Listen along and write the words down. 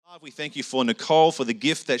We thank you for Nicole, for the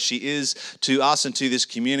gift that she is to us and to this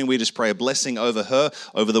community. We just pray a blessing over her,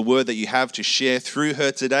 over the word that you have to share through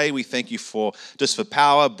her today. We thank you for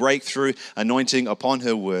power, breakthrough, anointing upon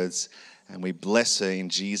her words. And we bless her in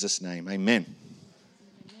Jesus' name. Amen.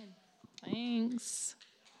 Thanks.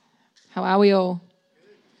 How are we all?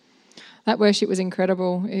 That worship was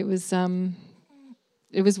incredible. It was one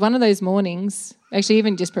of those mornings, actually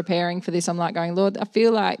even just preparing for this, I'm like going, Lord, I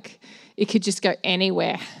feel like it could just go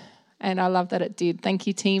anywhere. And I love that it did. Thank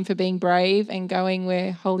you, team, for being brave and going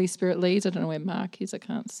where Holy Spirit leads. I don't know where Mark is. I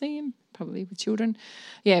can't see him, probably with children.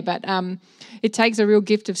 Yeah, but it takes a real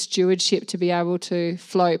gift of stewardship to be able to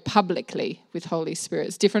flow publicly with Holy Spirit.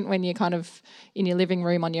 It's different when you're kind of in your living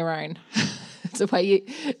room on your own. It's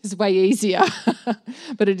way easier,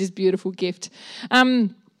 but it is a beautiful gift.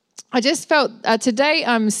 I just felt today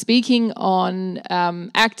I'm speaking on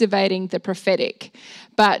activating the prophetic,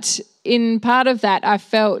 but in part of that I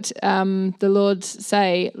felt the Lord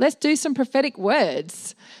say, let's do some prophetic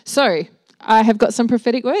words. So I have got some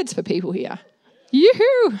prophetic words for people here.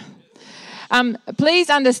 Yoo-hoo! Please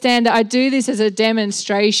understand that I do this as a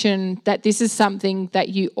demonstration that this is something that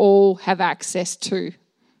you all have access to.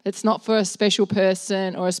 It's not for a special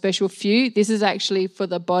person or a special few. This is actually for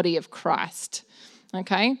the body of Christ.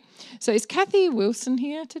 Okay? So is Kathy Wilson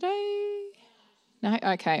here today? No?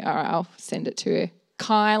 Okay, all right, I'll send it to her.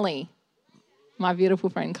 Kylie, my beautiful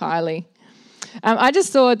friend Kylie. I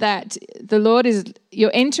just thought that the Lord you're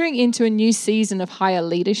entering into a new season of higher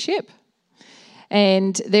leadership,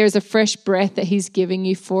 and there's a fresh breath that he's giving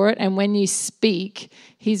you for it. And when you speak,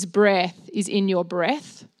 his breath is in your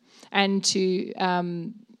breath, and to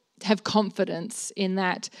have confidence in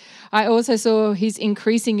that. I also saw he's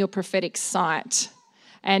increasing your prophetic sight.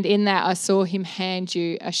 And in that, I saw him hand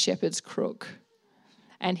you a shepherd's crook.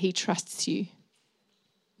 And he trusts you.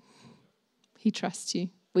 He trusts you.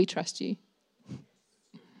 We trust you.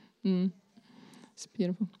 It's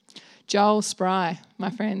beautiful. Joel Spry,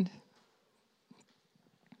 my friend.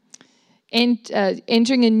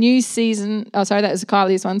 Entering a new season. Oh, sorry, that was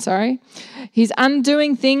Kylie's one, sorry. He's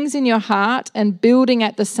undoing things in your heart and building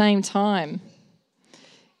at the same time.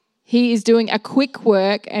 He is doing a quick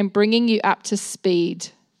work and bringing you up to speed.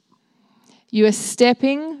 You are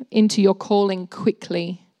stepping into your calling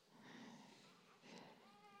quickly.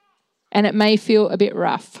 And it may feel a bit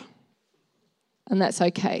rough. And that's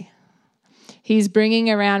okay. He's bringing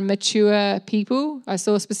around mature people. I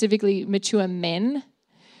saw specifically mature men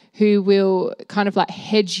who will kind of like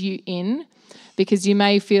hedge you in, because you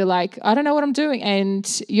may feel like, I don't know what I'm doing.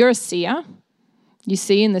 And you're a seer. You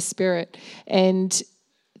see in the spirit. And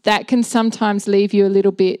that can sometimes leave you a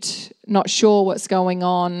little bit not sure what's going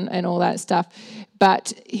on and all that stuff.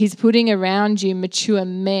 But he's putting around you mature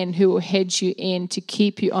men who will hedge you in to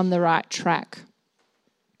keep you on the right track.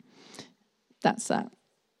 That's that.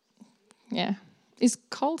 Yeah. Is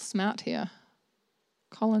Cole Smart here?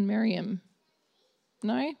 Cole and Miriam?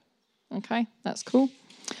 No? Okay, that's cool.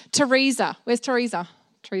 Teresa. Where's Teresa?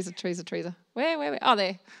 Teresa. Where? Oh,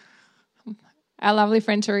 there. Our lovely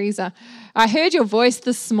friend Teresa. I heard your voice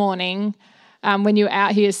this morning when you were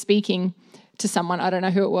out here speaking to someone. I don't know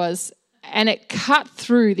who it was. And it cut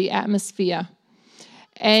through the atmosphere.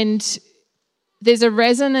 And there's a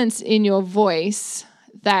resonance in your voice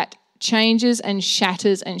that changes and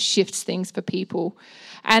shatters and shifts things for people.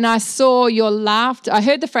 And I saw your laughter. I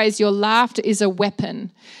heard the phrase, your laughter is a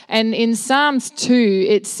weapon. And in Psalms 2,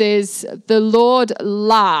 it says, the Lord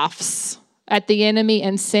laughs at the enemy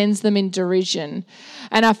and sends them in derision.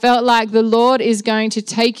 And I felt like the Lord is going to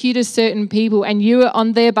take you to certain people, and you are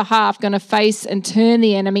on their behalf going to face and turn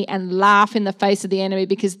the enemy and laugh in the face of the enemy,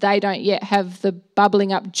 because they don't yet have the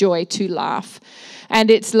bubbling up joy to laugh.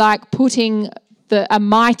 And it's like putting a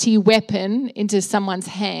mighty weapon into someone's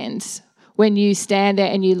hands when you stand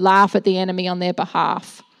there and you laugh at the enemy on their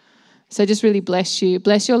behalf. So just really bless you.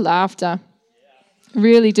 Bless your laughter.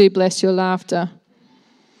 Really do bless your laughter.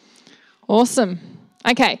 Awesome.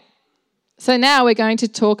 Okay. So now we're going to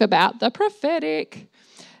talk about the prophetic.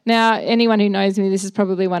 Now, anyone who knows me, this is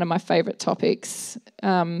probably one of my favourite topics.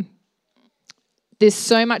 There's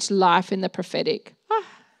so much life in the prophetic. Oh,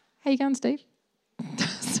 how you going, Steve?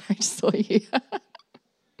 Sorry, I just saw you.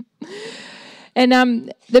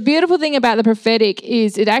 And the beautiful thing about the prophetic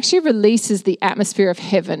is it actually releases the atmosphere of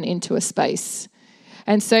heaven into a space.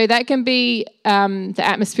 And so that can be the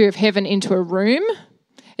atmosphere of heaven into a room.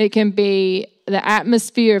 It can be the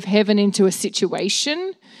atmosphere of heaven into a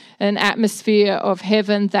situation, an atmosphere of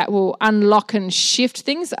heaven that will unlock and shift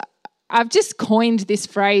things. I've just coined this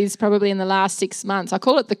phrase probably in the last 6 months. I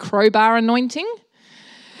call it the crowbar anointing.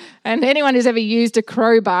 And anyone who's ever used a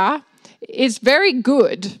crowbar, it's very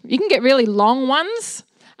good. You can get really long ones,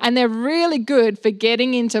 and they're really good for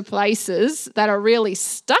getting into places that are really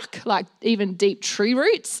stuck, like even deep tree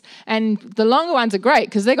roots. And the longer ones are great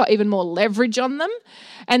because they've got even more leverage on them.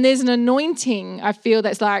 And there's an anointing, I feel,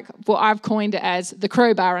 that's like what I've coined it as the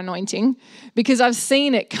crowbar anointing, because I've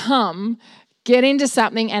seen it come, get into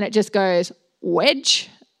something, and it just goes wedge,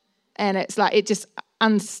 and it's like it just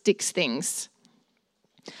unsticks things.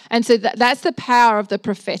 And so that's the power of the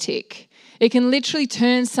prophetic. It can literally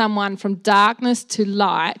turn someone from darkness to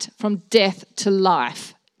light, from death to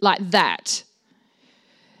life, like that.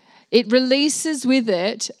 It releases with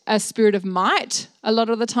it a spirit of might a lot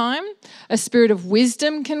of the time. A spirit of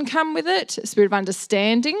wisdom can come with it, a spirit of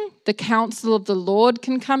understanding. The counsel of the Lord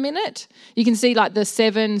can come in it. You can see like the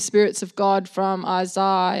 7 spirits of God from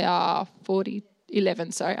Isaiah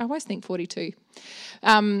 11. I always think 42.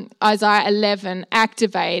 Isaiah 11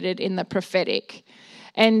 activated in the prophetic.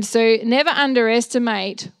 And so never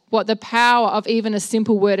underestimate what the power of even a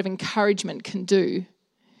simple word of encouragement can do.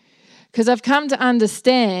 Because I've come to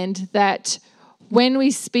understand that when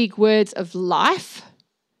we speak words of life,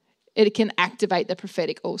 it can activate the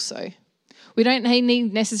prophetic also. We don't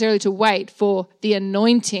need necessarily to wait for the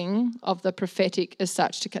anointing of the prophetic as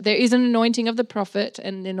such to come. There is an anointing of the prophet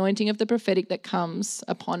and the anointing of the prophetic that comes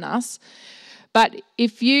upon us. But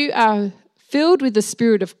if you are filled with the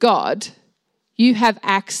Spirit of God, you have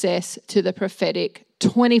access to the prophetic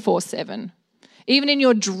 24/7. Even in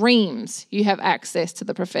your dreams, you have access to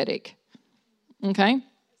the prophetic. Okay?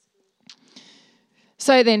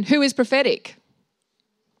 So then, who is prophetic?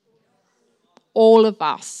 All of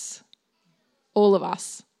us. All of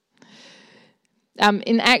us.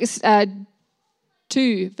 In Acts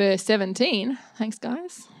 2, verse 17, thanks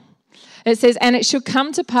guys, it says, "And it shall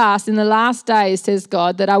come to pass in the last days, says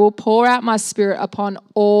God, that I will pour out my Spirit upon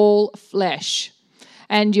all flesh.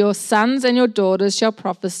 And your sons and your daughters shall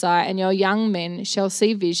prophesy, and your young men shall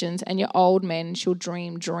see visions, and your old men shall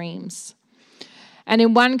dream dreams." And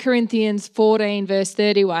in 1 Corinthians 14, verse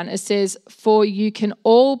 31, it says, "For you can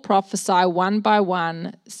all prophesy one by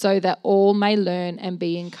one, so that all may learn and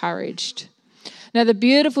be encouraged." Now, the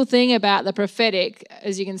beautiful thing about the prophetic,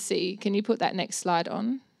 as you can see, can you put that next slide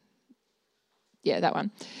on? Yeah, that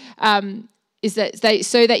one. Is that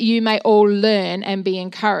so that you may all learn and be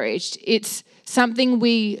encouraged. It's something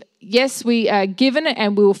we are given it,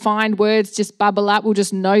 and we'll find words just bubble up. We'll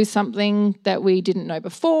just know something that we didn't know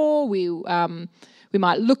before. We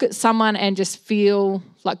might look at someone and just feel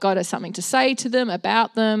like God has something to say to them,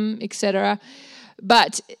 about them, etc.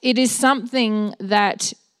 But it is something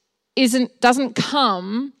that doesn't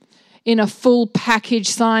come in a full package,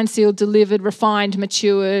 signed, sealed, delivered, refined,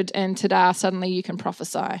 matured, and ta-da, suddenly you can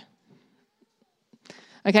prophesy.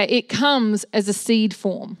 Okay, it comes as a seed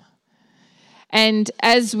form. And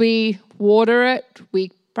as we water it, we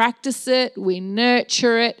practice it, we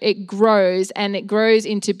nurture it, it grows, and it grows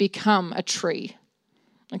into become a tree.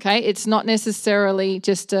 Okay, it's not necessarily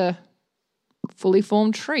just a fully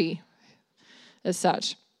formed tree as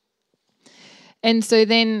such. And so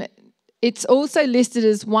then it's also listed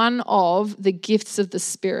as one of the gifts of the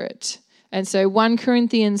Spirit. And so 1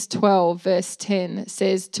 Corinthians 12, verse 10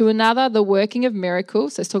 says, "To another, the working of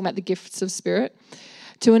miracles," so it's talking about the gifts of Spirit,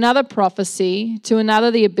 "to another, prophecy, to another,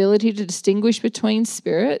 the ability to distinguish between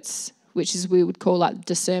spirits," which is we would call like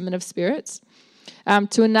discernment of spirits,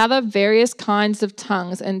 "to another, various kinds of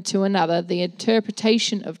tongues, and to another, the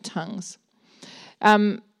interpretation of tongues."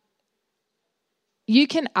 You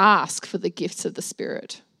can ask for the gifts of the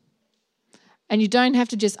Spirit. And you don't have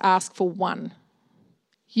to just ask for one.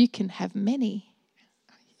 You can have many.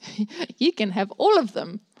 You can have all of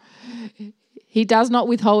them. He does not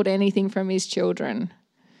withhold anything from his children.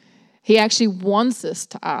 He actually wants us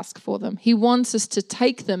to ask for them. He wants us to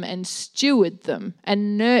take them and steward them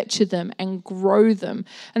and nurture them and grow them.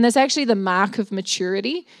 And that's actually the mark of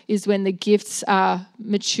maturity, is when the gifts are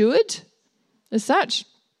matured as such.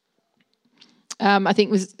 I think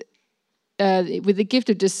it was with the gift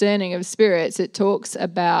of discerning of spirits, it talks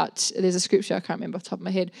about, there's a scripture I can't remember off the top of my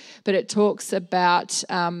head, but it talks about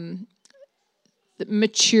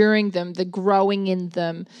maturing them, the growing in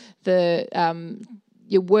them,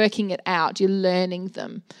 you're working it out, you're learning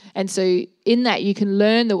them. And so in that you can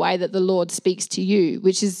learn the way that the Lord speaks to you,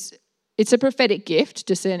 which is, it's a prophetic gift,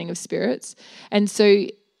 discerning of spirits. And so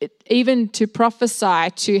even to prophesy,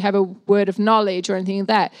 to have a word of knowledge or anything like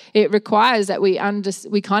that, it requires that we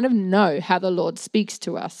kind of know how the Lord speaks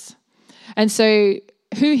to us. And so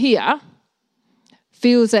who here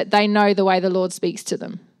feels that they know the way the Lord speaks to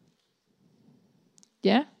them?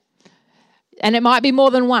 Yeah? And it might be more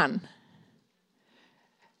than one.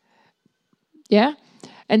 Yeah?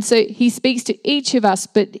 And so he speaks to each of us,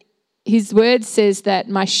 but his word says that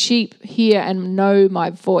my sheep hear and know my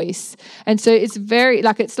voice. And so it's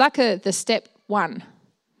the step one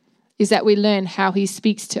is that we learn how he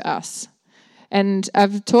speaks to us. And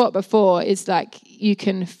I've taught before, it's like you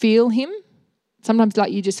can feel him. Sometimes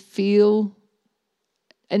like you just feel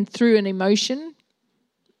and through an emotion,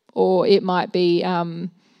 or it might be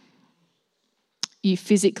you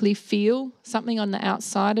physically feel something on the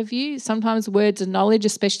outside of you. Sometimes words of knowledge,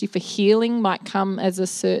 especially for healing, might come as a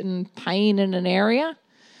certain pain in an area.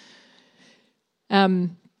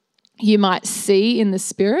 You might see in the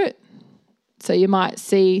spirit. So you might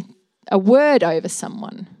see a word over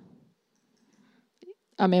someone.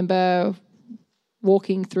 I remember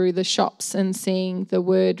walking through the shops and seeing the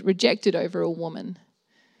word rejected over a woman.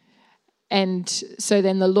 And so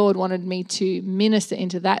then the Lord wanted me to minister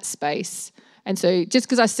into that space. And so just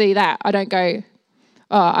because I see that, I don't go,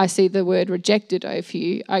 oh, I see the word rejected over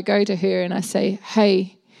you. I go to her and I say,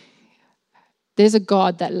 hey, there's a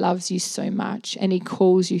God that loves you so much and he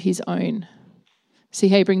calls you his own. See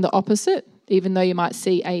how you bring the opposite? Even though you might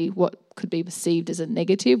see what could be perceived as a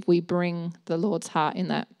negative, we bring the Lord's heart in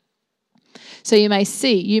that. So you may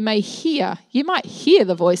see, you might hear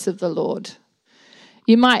the voice of the Lord.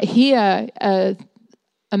 You might hear a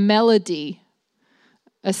melody,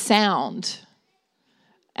 a sound,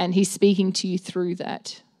 and he's speaking to you through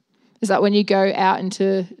that. It's like when you go out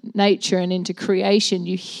into nature and into creation,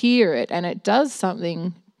 you hear it and it does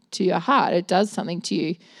something to your heart. It does something to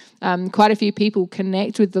you. Quite a few people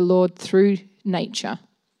connect with the Lord through nature.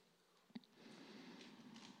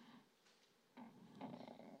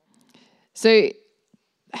 So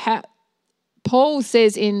Paul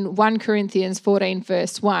says in 1 Corinthians 14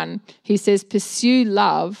 verse 1, he says, pursue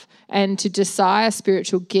love and to desire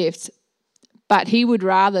spiritual gifts, but he would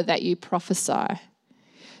rather that you prophesy.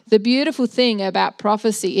 The beautiful thing about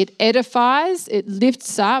prophecy, it edifies, it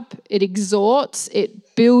lifts up, it exhorts,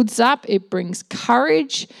 it builds up, it brings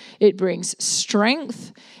courage, it brings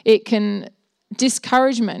strength, it can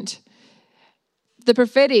discouragement. The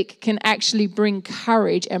prophetic can actually bring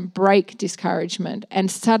courage and break discouragement,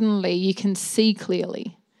 and suddenly you can see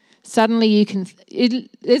clearly. Suddenly you can,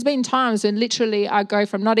 there's been times when literally I go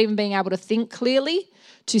from not even being able to think clearly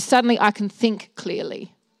to suddenly I can think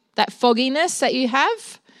clearly. That fogginess that you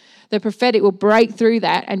have, the prophetic will break through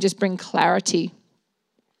that and just bring clarity.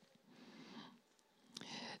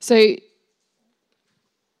 So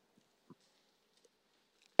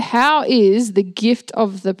how is the gift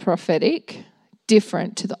of the prophetic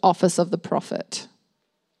different to the office of the prophet?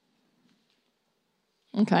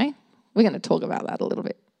 Okay, we're going to talk about that a little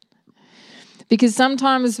bit. Because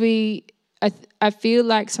sometimes I feel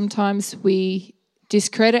like sometimes we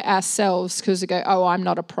discredit ourselves because we go, oh, I'm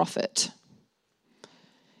not a prophet.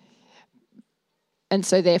 And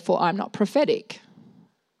so therefore I'm not prophetic.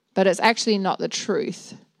 But it's actually not the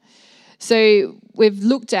truth. So we've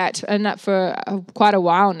looked at, and that for quite a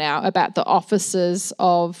while now, about the offices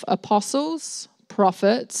of apostles,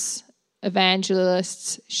 prophets,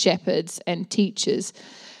 evangelists, shepherds, and teachers.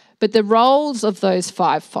 But the roles of those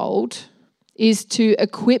fivefold is to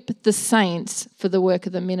equip the saints for the work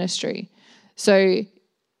of the ministry. So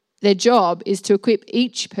their job is to equip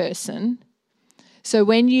each person. So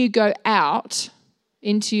when you go out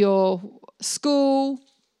into your school,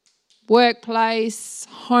 workplace,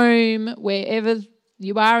 home, wherever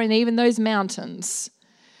you are, and even those mountains,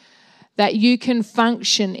 that you can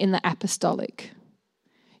function in the apostolic.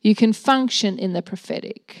 You can function in the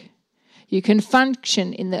prophetic. You can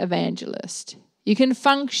function in the evangelist. You can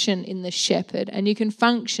function in the shepherd, and you can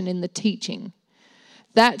function in the teaching.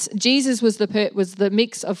 That Jesus was the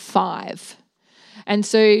mix of five. And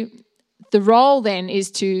so the role then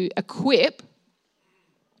is to equip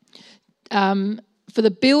for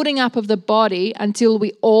the building up of the body until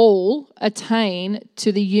we all attain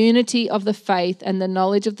to the unity of the faith and the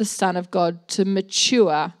knowledge of the Son of God, to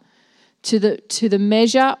mature to the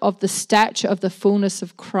measure of the stature of the fullness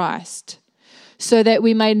of Christ, so that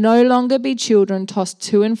we may no longer be children tossed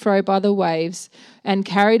to and fro by the waves and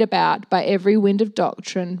carried about by every wind of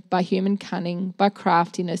doctrine, by human cunning, by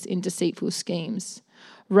craftiness in deceitful schemes.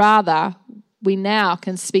 Rather, we now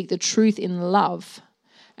can speak the truth in love,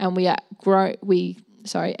 and we are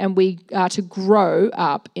to grow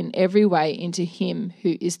up in every way into him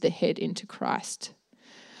who is the head, into Christ.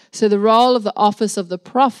 So the role of the office of the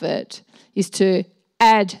prophet is to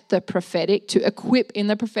add the prophetic, to equip in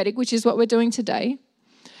the prophetic, which is what we're doing today.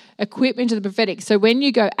 Equip into the prophetic. So when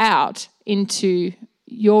you go out into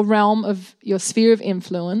your realm of your sphere of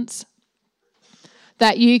influence,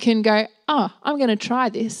 that you can go, oh, I'm going to try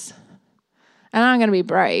this, and I'm going to be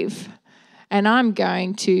brave, and I'm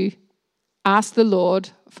going to ask the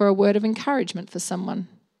Lord for a word of encouragement for someone,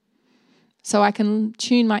 so I can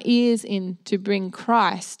tune my ears in to bring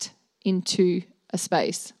Christ into a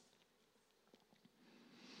space.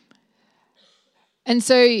 And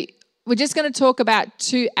so we're just going to talk about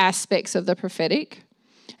two aspects of the prophetic.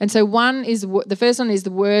 And so the first one is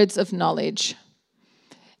the words of knowledge.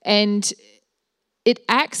 And it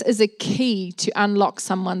acts as a key to unlock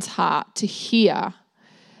someone's heart to hear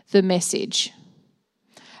the message.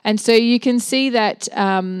 And so you can see that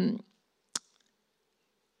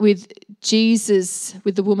with Jesus,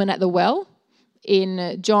 with the woman at the well,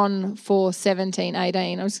 in John 4:17,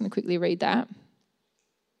 18. I'm just going to quickly read that.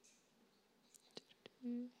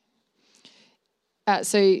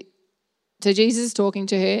 So Jesus is talking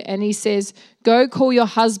to her, and he says, "Go call your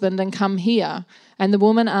husband and come here." And the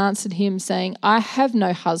woman answered him, saying, "I have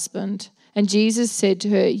no husband." And Jesus said to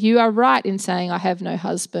her, "You are right in saying I have no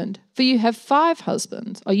husband, for you have 5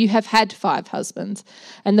 husbands, or you have had 5 husbands,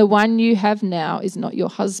 and the one you have now is not your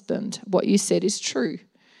husband. What you said is true."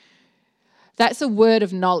 That's a word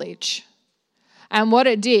of knowledge. And what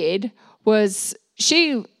it did was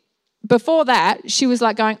before that, she was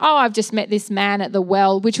like going, "Oh, I've just met this man at the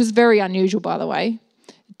well," which was very unusual, by the way.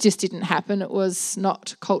 It just didn't happen. It was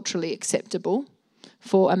not culturally acceptable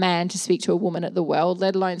for a man to speak to a woman at the well,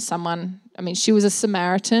 let alone someone. I mean, she was a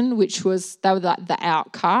Samaritan, they were like the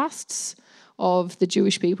outcasts of the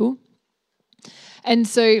Jewish people. And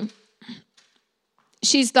so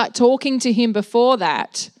she's like talking to him before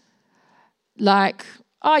that, like,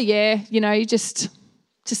 "Oh yeah, you're just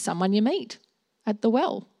someone you meet at the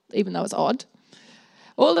well," even though it's odd.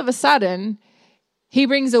 All of a sudden, he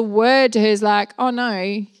brings a word to her. He's like, "Oh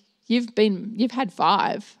no, you've had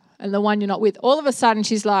 5, and the one you're not with." All of a sudden,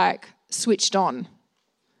 she's like switched on.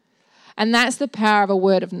 And that's the power of a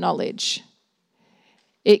word of knowledge.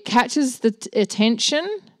 It catches the attention,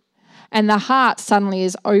 and the heart suddenly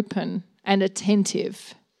is open and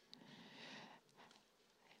attentive.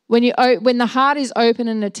 When the heart is open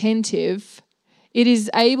and attentive, it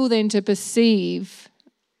is able then to perceive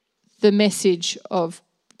the message of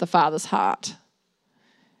the Father's heart,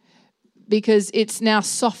 because it's now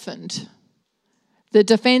softened. The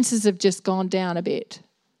defenses have just gone down a bit,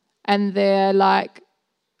 and they're like,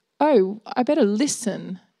 "Oh, I better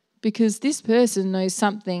listen, because this person knows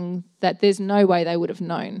something that there's no way they would have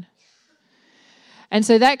known." And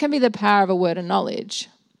so that can be the power of a word of knowledge.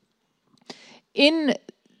 In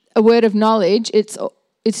a word of knowledge, it's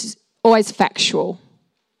always factual.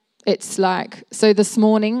 It's like, so this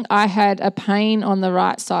morning I had a pain on the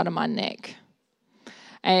right side of my neck,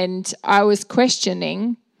 and I was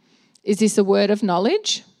questioning, is this a word of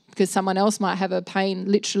knowledge? Because someone else might have a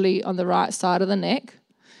pain literally on the right side of the neck.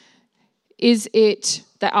 Is it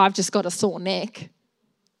that I've just got a sore neck?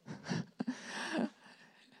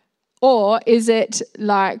 Or is it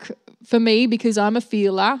like, for me, because I'm a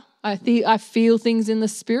feeler, I feel things in the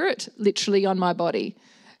spirit, literally on my body.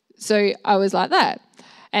 So I was like that.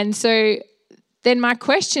 And so then my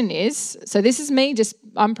question is, so this is me,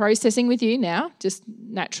 I'm processing with you now, just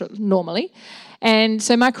normally. And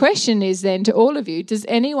so my question is then to all of you, does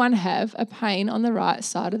anyone have a pain on the right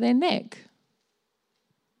side of their neck?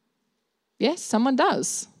 Yes, someone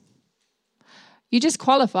does. You just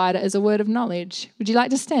qualified it as a word of knowledge. Would you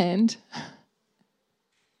like to stand?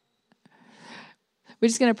 We're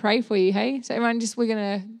just going to pray for you, hey? So everyone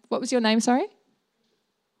what was your name, sorry?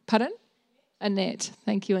 Pardon? Annette.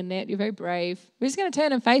 Thank you, Annette. You're very brave. We're just going to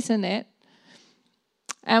turn and face Annette.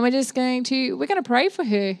 And we're going to pray for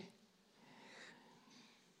her.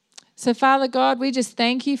 So, Father God, we just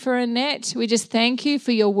thank you for Annette. We just thank you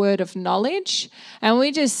for your word of knowledge. And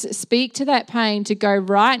we just speak to that pain to go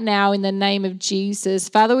right now in the name of Jesus.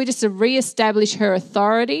 Father, we just reestablish her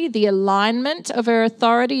authority, the alignment of her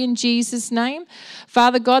authority in Jesus' name.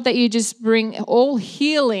 Father God, that you just bring all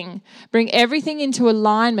healing, bring everything into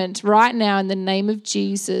alignment right now in the name of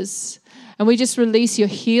Jesus. And we just release your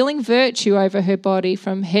healing virtue over her body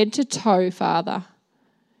from head to toe, Father.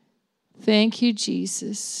 Thank you,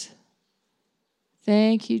 Jesus.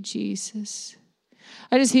 Thank you, Jesus.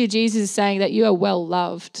 I just hear Jesus saying that you are well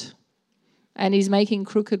loved, and he's making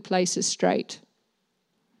crooked places straight.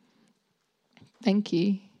 Thank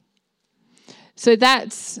you. So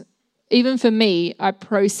that's, even for me, I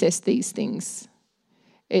process these things.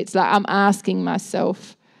 It's like I'm asking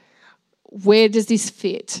myself, where does this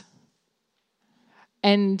fit?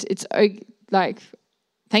 And it's like,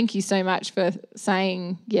 thank you so much for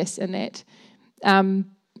saying yes, Annette,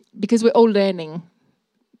 because we're all learning.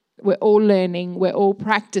 We're all learning, we're all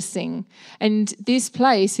practicing. And this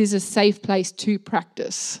place is a safe place to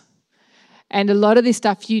practice. And a lot of this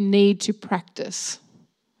stuff you need to practice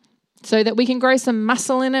so that we can grow some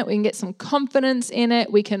muscle in it, we can get some confidence in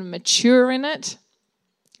it, we can mature in it.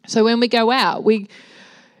 So when we go out, we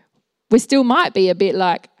still might be a bit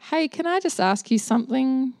like, hey, can I just ask you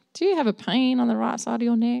something? Do you have a pain on the right side of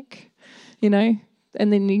your neck? You know,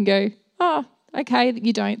 and then you can go, oh, okay,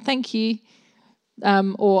 you don't, thank you.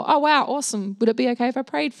 Or, oh, wow, awesome. Would it be okay if I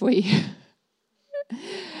prayed for you?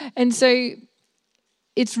 And so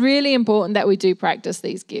it's really important that we do practice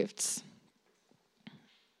these gifts.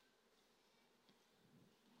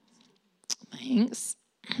 Thanks.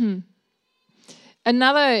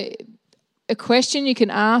 A question you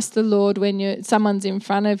can ask the Lord when someone's in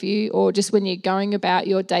front of you, or just when you're going about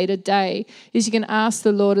your day-to-day, is you can ask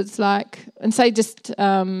the Lord, it's like, and say just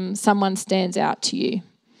someone stands out to you.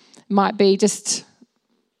 It might be just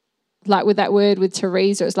like with that word with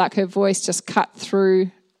Teresa, it's like her voice just cut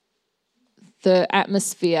through the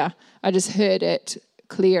atmosphere. I just heard it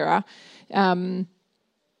clearer. And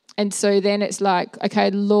so then it's like,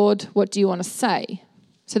 okay, Lord, what do you want to say?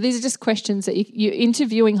 So these are just questions that you're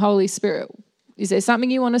interviewing Holy Spirit. Is there something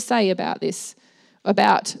you want to say about this,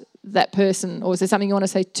 about that person? Or is there something you want to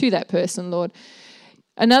say to that person, Lord?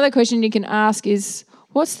 Another question you can ask is,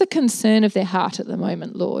 what's the concern of their heart at the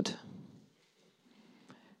moment, Lord?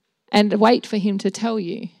 And wait for him to tell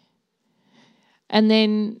you. And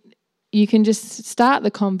then you can just start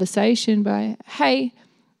the conversation by, hey,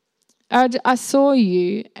 I saw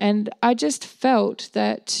you and I just felt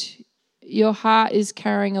that your heart is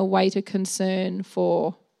carrying a weight of concern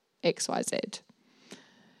for XYZ.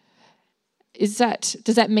 Does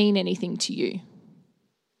that mean anything to you?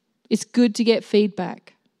 It's good to get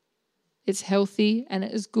feedback. It's healthy and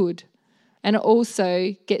it is good. And it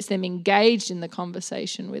also gets them engaged in the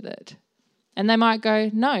conversation with it. And they might go,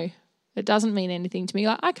 no, it doesn't mean anything to me.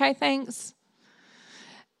 Like, okay, thanks.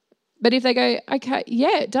 But if they go, okay,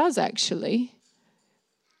 yeah, it does actually.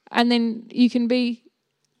 And then you can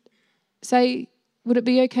say, would it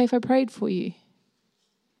be okay if I prayed for you?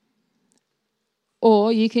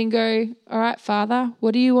 Or you can go, all right, Father,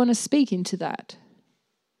 what do you want to speak into that?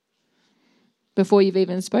 Before you've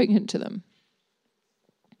even spoken to them.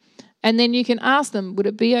 And then you can ask them, would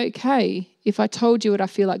it be okay if I told you what I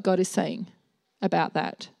feel like God is saying about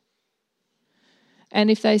that? And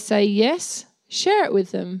if they say yes, share it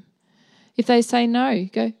with them. If they say no,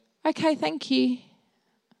 go, okay, thank you.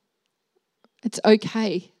 It's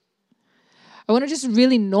okay. I want to just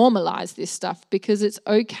really normalize this stuff because it's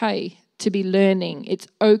okay to be learning. It's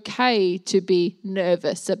okay to be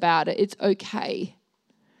nervous about it. It's okay.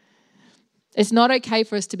 It's not okay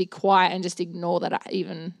for us to be quiet and just ignore that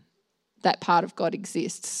even that part of God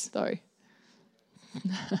exists, though.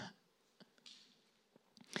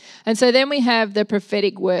 And so then we have the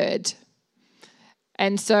prophetic word.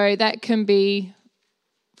 And so that can be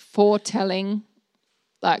foretelling,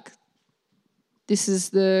 like this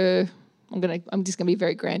is I'm just going to be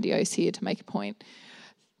very grandiose here to make a point.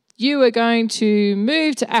 You are going to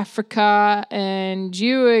move to Africa and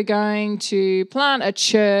you are going to plant a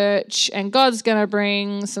church and God's going to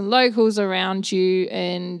bring some locals around you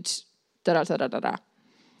and da-da-da-da-da-da.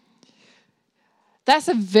 That's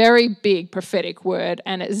a very big prophetic word,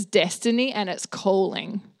 and it's destiny and it's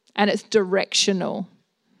calling and it's directional.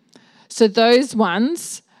 So those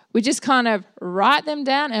ones, we just kind of write them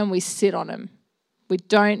down and we sit on them. We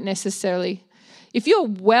don't necessarily, if you're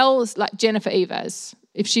like Jennifer Evers,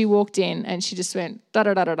 if she walked in and she just went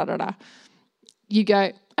da-da-da-da-da-da, you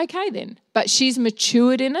go, okay then. But she's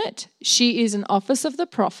matured in it. She is an office of the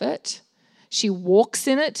prophet. She walks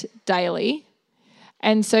in it daily.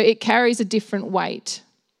 And so it carries a different weight.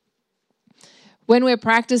 When we're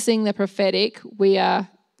practicing the prophetic,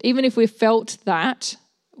 even if we felt that,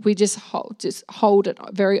 we just hold it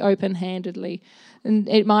very open-handedly. And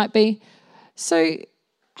it might be, so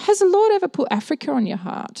has the Lord ever put Africa on your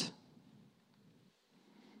heart?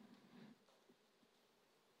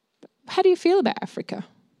 How do you feel about Africa?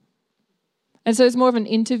 And so it's more of an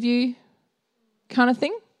interview kind of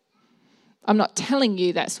thing. I'm not telling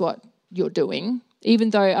you that's what you're doing, even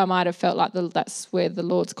though I might have felt like that's where the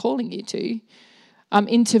Lord's calling you to. I'm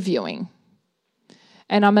interviewing.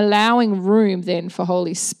 And I'm allowing room then for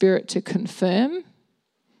Holy Spirit to confirm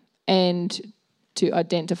and to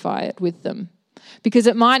identify it with them. Because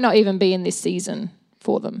it might not even be in this season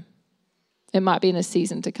for them. It might be in a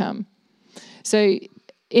season to come. So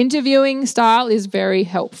interviewing style is very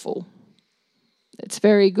helpful. It's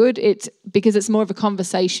very good. It's because it's more of a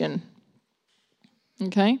conversation.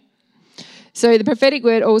 Okay? So the prophetic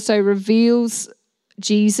word also reveals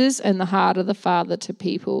Jesus and the heart of the Father to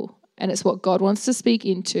people. And it's what God wants to speak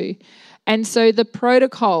into. And so the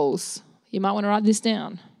protocols, you might want to write this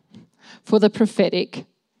down, for the prophetic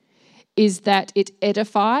is that it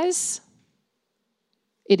edifies,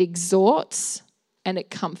 it exhorts, and it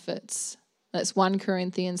comforts. That's 1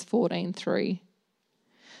 Corinthians 14:3.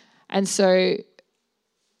 And so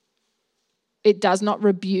it does not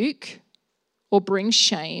rebuke or bring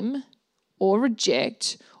shame or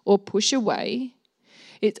reject or push away.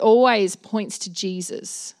 It always points to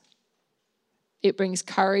Jesus. It brings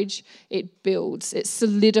courage, it builds, it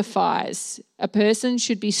solidifies. A person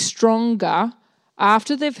should be stronger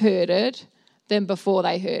after they've heard it than before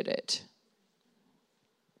they heard it.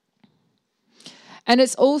 And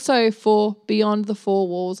it's also for beyond the four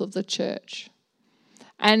walls of the church.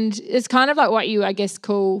 And it's kind of like what you, I guess,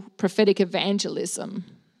 call prophetic evangelism.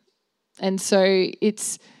 And so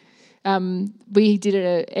it's, we did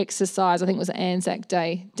an exercise, I think it was Anzac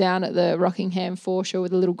Day, down at the Rockingham foreshore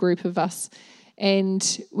with a little group of us.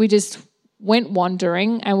 And we just went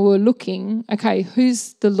wandering and we were looking, okay,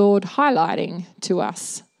 who's the Lord highlighting to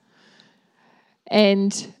us?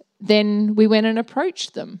 And then we went and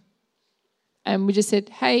approached them. And we just said,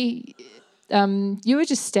 hey, you were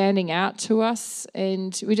just standing out to us,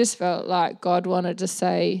 and we just felt like God wanted to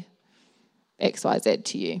say X, Y, Z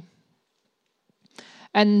to you.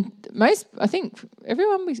 And I think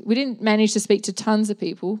everyone, we didn't manage to speak to tons of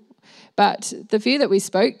people, but the few that we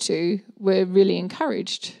spoke to were really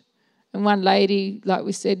encouraged. And one lady, like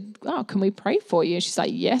we said, oh, can we pray for you? And she's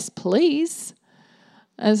like, yes, please.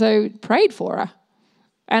 And so prayed for her.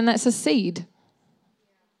 And that's a seed.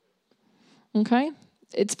 Okay?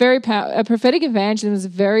 It's very powerful. A prophetic evangelism is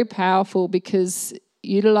very powerful because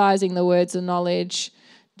utilising the words of knowledge,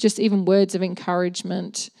 just even words of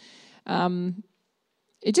encouragement,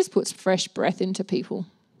 it just puts fresh breath into people.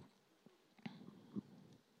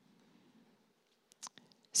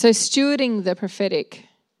 So stewarding the prophetic,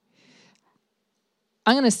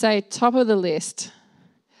 I'm going to say top of the list,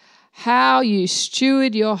 how you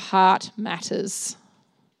steward your heart matters.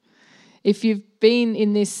 If you've been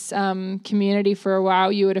in this community for a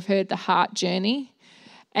while, you would have heard the heart journey.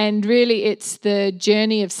 And really it's the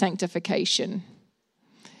journey of sanctification.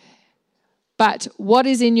 But what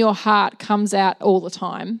is in your heart comes out all the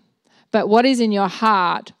time. But what is in your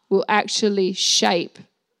heart will actually shape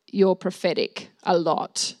your prophetic a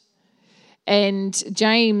lot. And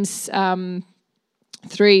James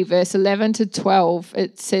 3, verse 11 to 12,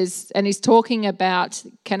 it says, and he's talking about,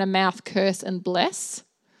 can a mouth curse and bless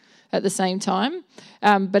at the same time?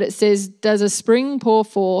 But it says, does a spring pour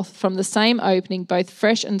forth from the same opening both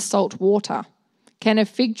fresh and salt water? Can a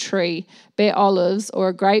fig tree bear olives or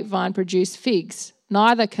a grapevine produce figs?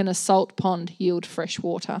 Neither can a salt pond yield fresh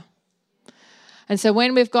water. And so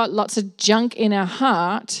when we've got lots of junk in our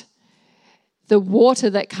heart, the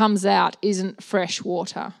water that comes out isn't fresh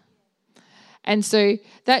water. And so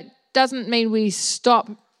that doesn't mean we stop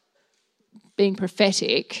being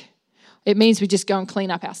prophetic. It means we just go and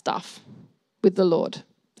clean up our stuff with the Lord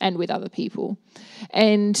and with other people.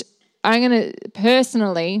 And I'm going to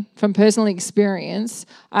personally, from personal experience,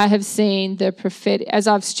 I have seen the prophetic, as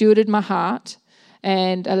I've stewarded my heart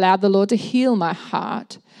and allowed the Lord to heal my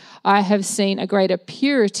heart, I have seen a greater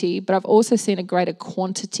purity, but I've also seen a greater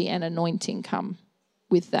quantity and anointing come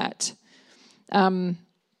with that.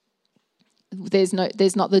 There's not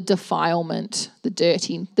the defilement, the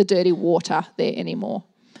dirty water there anymore.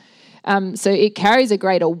 So it carries a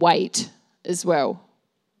greater weight as well.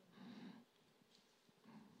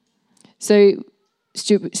 So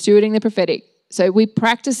stewarding the prophetic. So we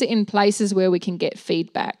practice it in places where we can get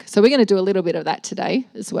feedback. So we're going to do a little bit of that today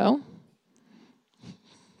as well.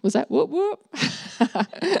 Was that whoop whoop?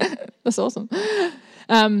 That's awesome.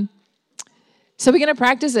 So we're going to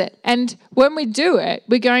practice it. And when we do it,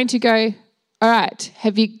 we're going to go, all right,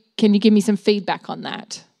 can you give me some feedback on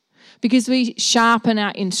that? Because we sharpen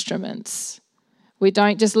our instruments. We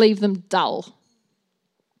don't just leave them dull.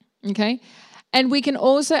 Okay? And we can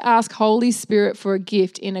also ask Holy Spirit for a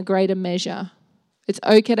gift in a greater measure. It's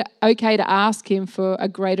okay to ask him for a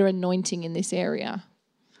greater anointing in this area,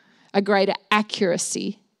 a greater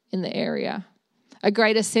accuracy in the area, a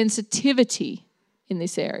greater sensitivity in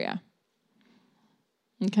this area.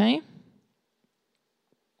 Okay?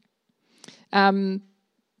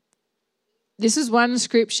 This is one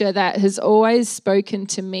scripture that has always spoken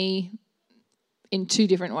to me in two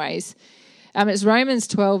different ways. It's Romans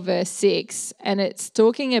 12, verse 6, and it's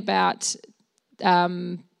talking about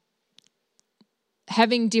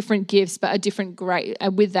having different gifts, but a different grace,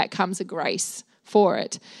 and with that comes a grace for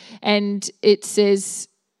it. And it says,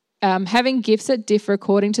 having gifts that differ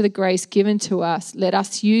according to the grace given to us, let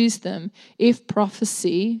us use them. If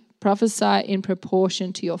prophesy in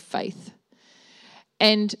proportion to your faith.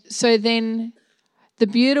 And so then the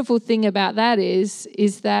beautiful thing about that is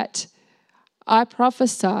that I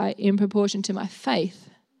prophesy in proportion to my faith.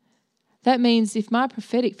 That means if my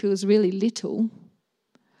prophetic feels really little,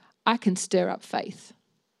 I can stir up faith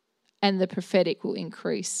and the prophetic will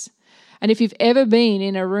increase. And if you've ever been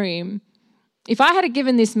in a room, if I had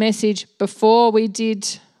given this message before we did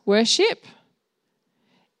worship,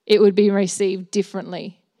 it would be received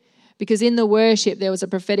differently. Because in the worship, there was a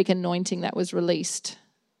prophetic anointing that was released.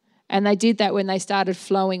 And they did that when they started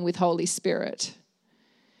flowing with Holy Spirit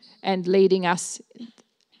and leading us.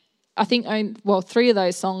 I think, 3 of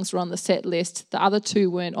those songs were on the set list. The other 2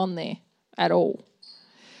 weren't on there at all.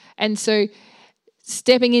 And so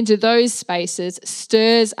stepping into those spaces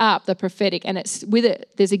stirs up the prophetic, and it's with it,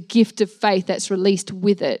 there's a gift of faith that's released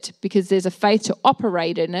with it, because there's a faith to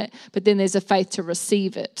operate in it, but then there's a faith to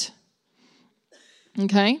receive it.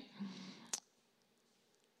 Okay?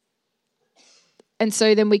 And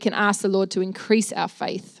so then we can ask the Lord to increase our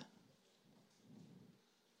faith.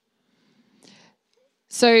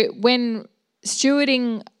 So when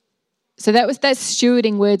stewarding, that's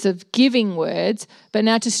stewarding words of giving words, but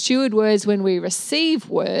now to steward words when we receive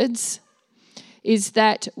words is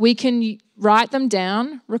that we can write them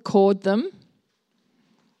down, record them.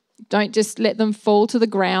 Don't just let them fall to the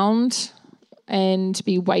ground and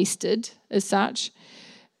be wasted as such.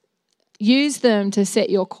 Use them to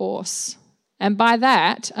set your course. And by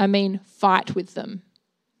that, I mean fight with them.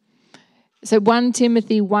 So 1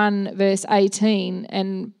 Timothy 1 verse 18,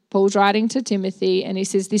 and Paul's writing to Timothy, and he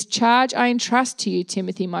says, "This charge I entrust to you,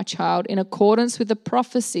 Timothy, my child, in accordance with the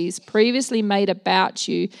prophecies previously made about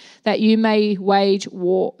you, that you may wage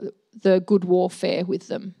war, the good warfare with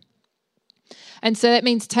them." And so that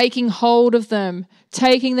means taking hold of them,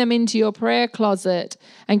 taking them into your prayer closet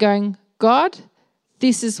and going, "God,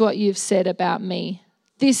 this is what you've said about me.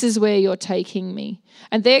 This is where you're taking me."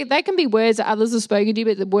 And they can be words that others have spoken to you,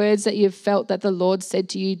 but the words that you've felt that the Lord said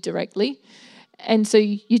to you directly. And so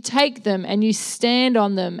you take them and you stand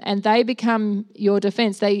on them, and they become your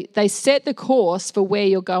defense. They set the course for where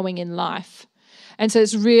you're going in life. And so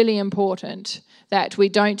it's really important that we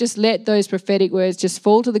don't just let those prophetic words just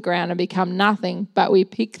fall to the ground and become nothing, but we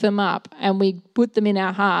pick them up and we put them in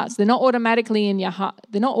our hearts. They're not automatically in your heart.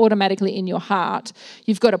 They're not automatically in your heart.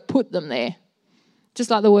 You've got to put them there, just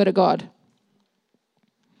like the Word of God.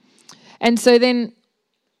 And so then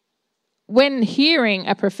when hearing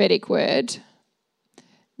a prophetic word,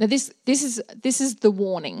 now this is the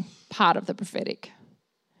warning part of the prophetic,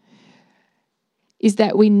 is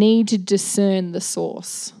that we need to discern the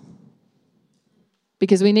source.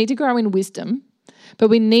 Because we need to grow in wisdom, but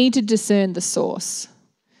we need to discern the source.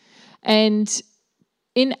 And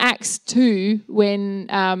in Acts 2, when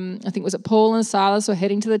I think it was Paul and Silas were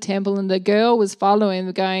heading to the temple, and the girl was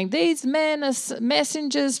following, going, "These men are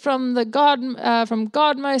messengers from God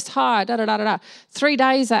Most High." 3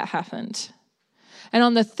 days that happened, and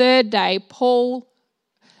on the 3rd day, Paul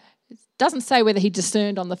doesn't say whether he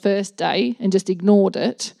discerned on the first day and just ignored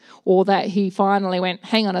it, or that he finally went,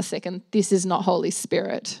 "Hang on a second, this is not Holy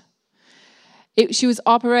Spirit." She was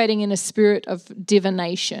operating in a spirit of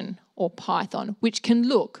divination or python, which can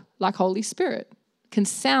look like Holy Spirit, can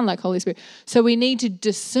sound like Holy Spirit. So we need to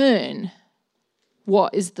discern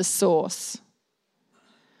what is the source.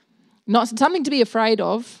 Not something to be afraid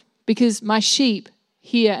of, because my sheep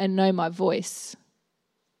hear and know my voice.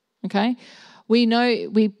 Okay? We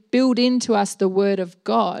build into us the word of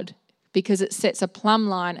God because it sets a plumb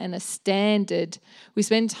line and a standard. We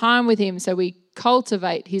spend time with him, so we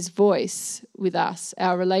cultivate his voice with us,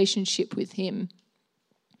 our relationship with him.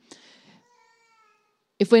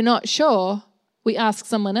 If we're not sure, we ask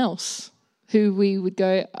someone else who we would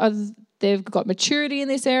go, they've got maturity in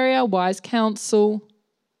this area, wise counsel.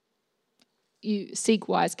 You seek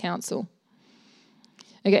wise counsel.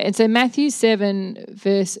 Okay, and so Matthew 7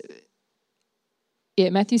 verse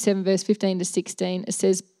 15 to 16, it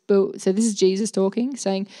says, so this is Jesus talking,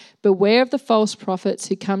 saying, "Beware of the false prophets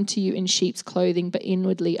who come to you in sheep's clothing, but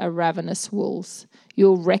inwardly are ravenous wolves.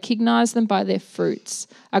 You'll recognize them by their fruits.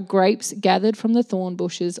 Are grapes gathered from the thorn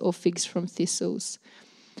bushes or figs from thistles?"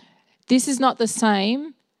 This is not the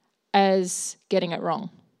same as getting it wrong.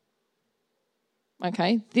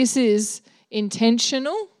 Okay, this is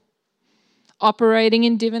intentional, operating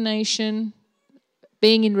in divination,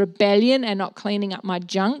 being in rebellion and not cleaning up my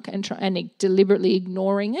junk and deliberately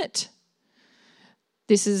ignoring it.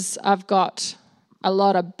 I've got a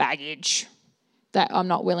lot of baggage that I'm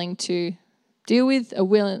not willing to deal with,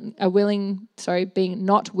 being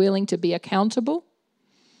not willing to be accountable.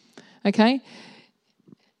 Okay?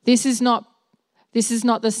 This is not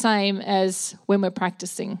the same as when we're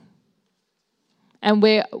practicing. And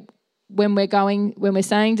when we're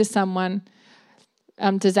saying to someone,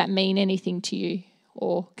 does that mean anything to you?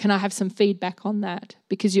 Or can I have some feedback on that?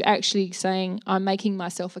 Because you're actually saying, I'm making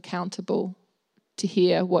myself accountable to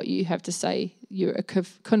hear what you have to say. You're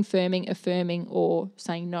confirming, affirming, or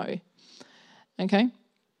saying no. Okay?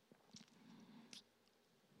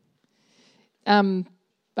 I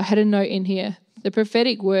had a note in here. The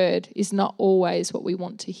prophetic word is not always what we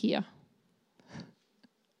want to hear.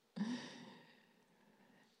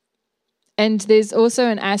 And there's also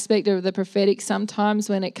an aspect of the prophetic sometimes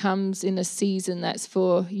when it comes in a season that's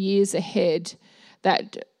for years ahead,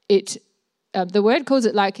 that the word calls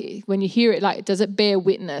it like, when you hear it, like, does it bear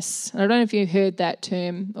witness? And I don't know if you've heard that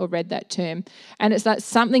term or read that term. And it's like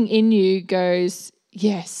something in you goes,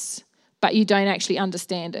 yes, but you don't actually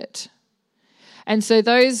understand it. And so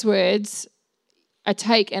those words I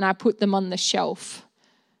take and I put them on the shelf.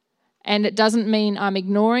 And it doesn't mean I'm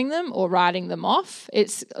ignoring them or writing them off.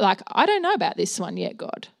 It's like, I don't know about this one yet,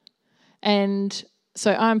 God. And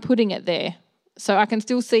so I'm putting it there. So I can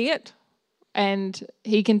still see it. And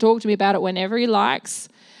he can talk to me about it whenever he likes.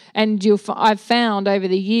 And I've found over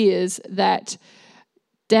the years that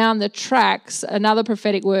down the tracks, another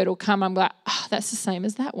prophetic word will come. I'm like, oh, that's the same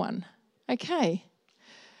as that one. Okay.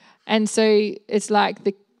 And so it's like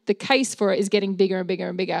the case for it is getting bigger and bigger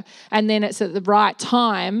and bigger. And then it's at the right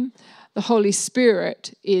time, the Holy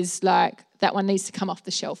Spirit is like, that one needs to come off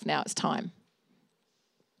the shelf now. It's time.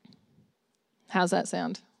 How's that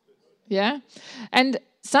sound? Yeah? And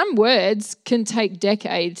some words can take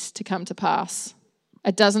decades to come to pass.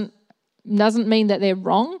 It doesn't mean that they're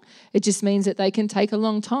wrong. It just means that they can take a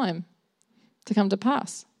long time to come to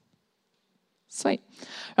pass. Sweet.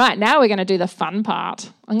 Right, now we're going to do the fun part.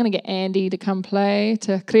 I'm going to get Andy to come play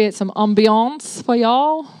to create some ambiance for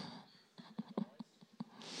y'all.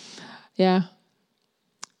 Yeah.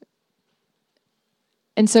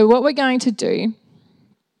 And so what we're going to do,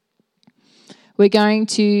 we're going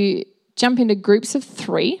to jump into groups of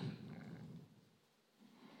 3.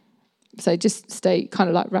 So just stay kind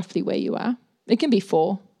of like roughly where you are. It can be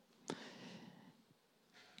 4.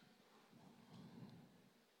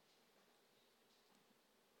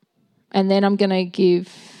 And then I'm going to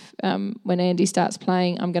give, when Andy starts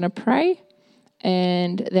playing, I'm going to pray,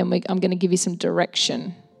 and then I'm going to give you some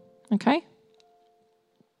direction, okay?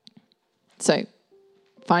 So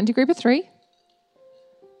find your group of 3.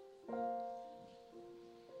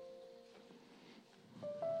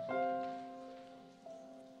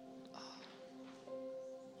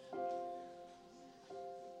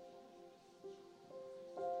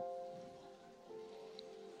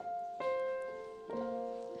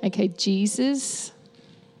 Okay, Jesus.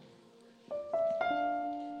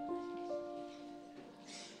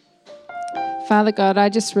 Father God, I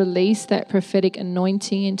just release that prophetic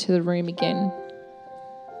anointing into the room again.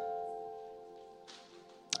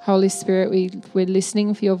 Holy Spirit, we're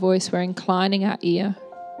listening for your voice. We're inclining our ear.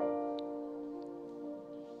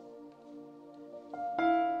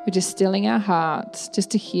 We're just stilling our hearts just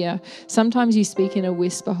to hear. Sometimes you speak in a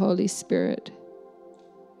whisper, Holy Spirit.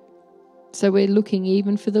 So we're looking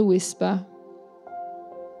even for the whisper.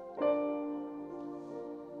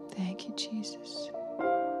 Thank you, Jesus.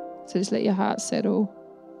 So just let your heart settle.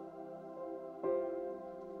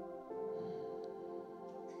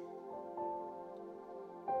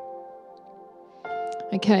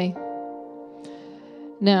 Okay.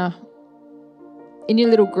 Now, in your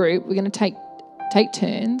little group, we're going to take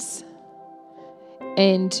turns,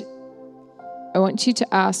 and I want you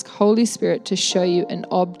to ask Holy Spirit to show you an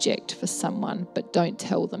object for someone, but don't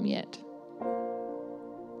tell them yet.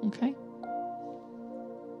 Okay?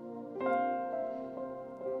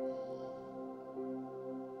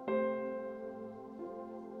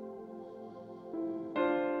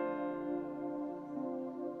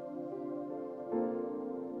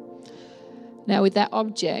 Now, with that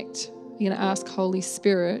object, you're going to ask Holy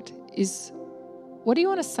Spirit what do you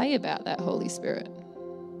want to say about that, Holy Spirit?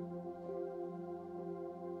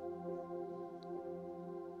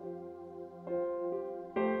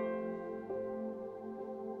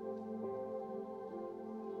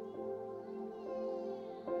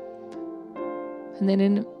 And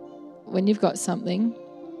then when you've got something,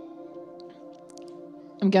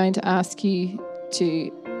 I'm going to ask you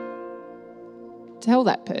to tell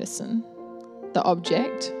that person the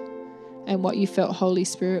object and what you felt Holy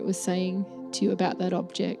Spirit was saying to you about that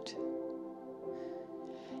object.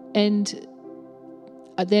 And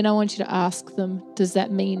then I want you to ask them, does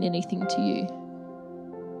that mean anything to you?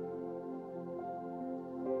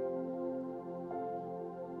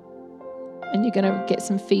 And you're going to get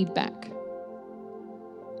some feedback.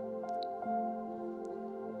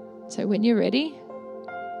 So when you're ready,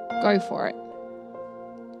 go for it.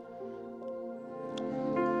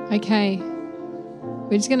 Okay,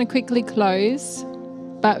 we're just going to quickly close,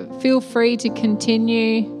 but feel free to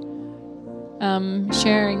continue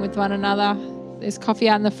sharing with one another. There's coffee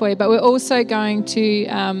out in the foyer, but we're also going to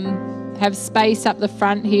have space up the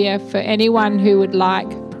front here for anyone who would like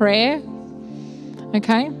prayer.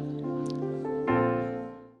 Okay?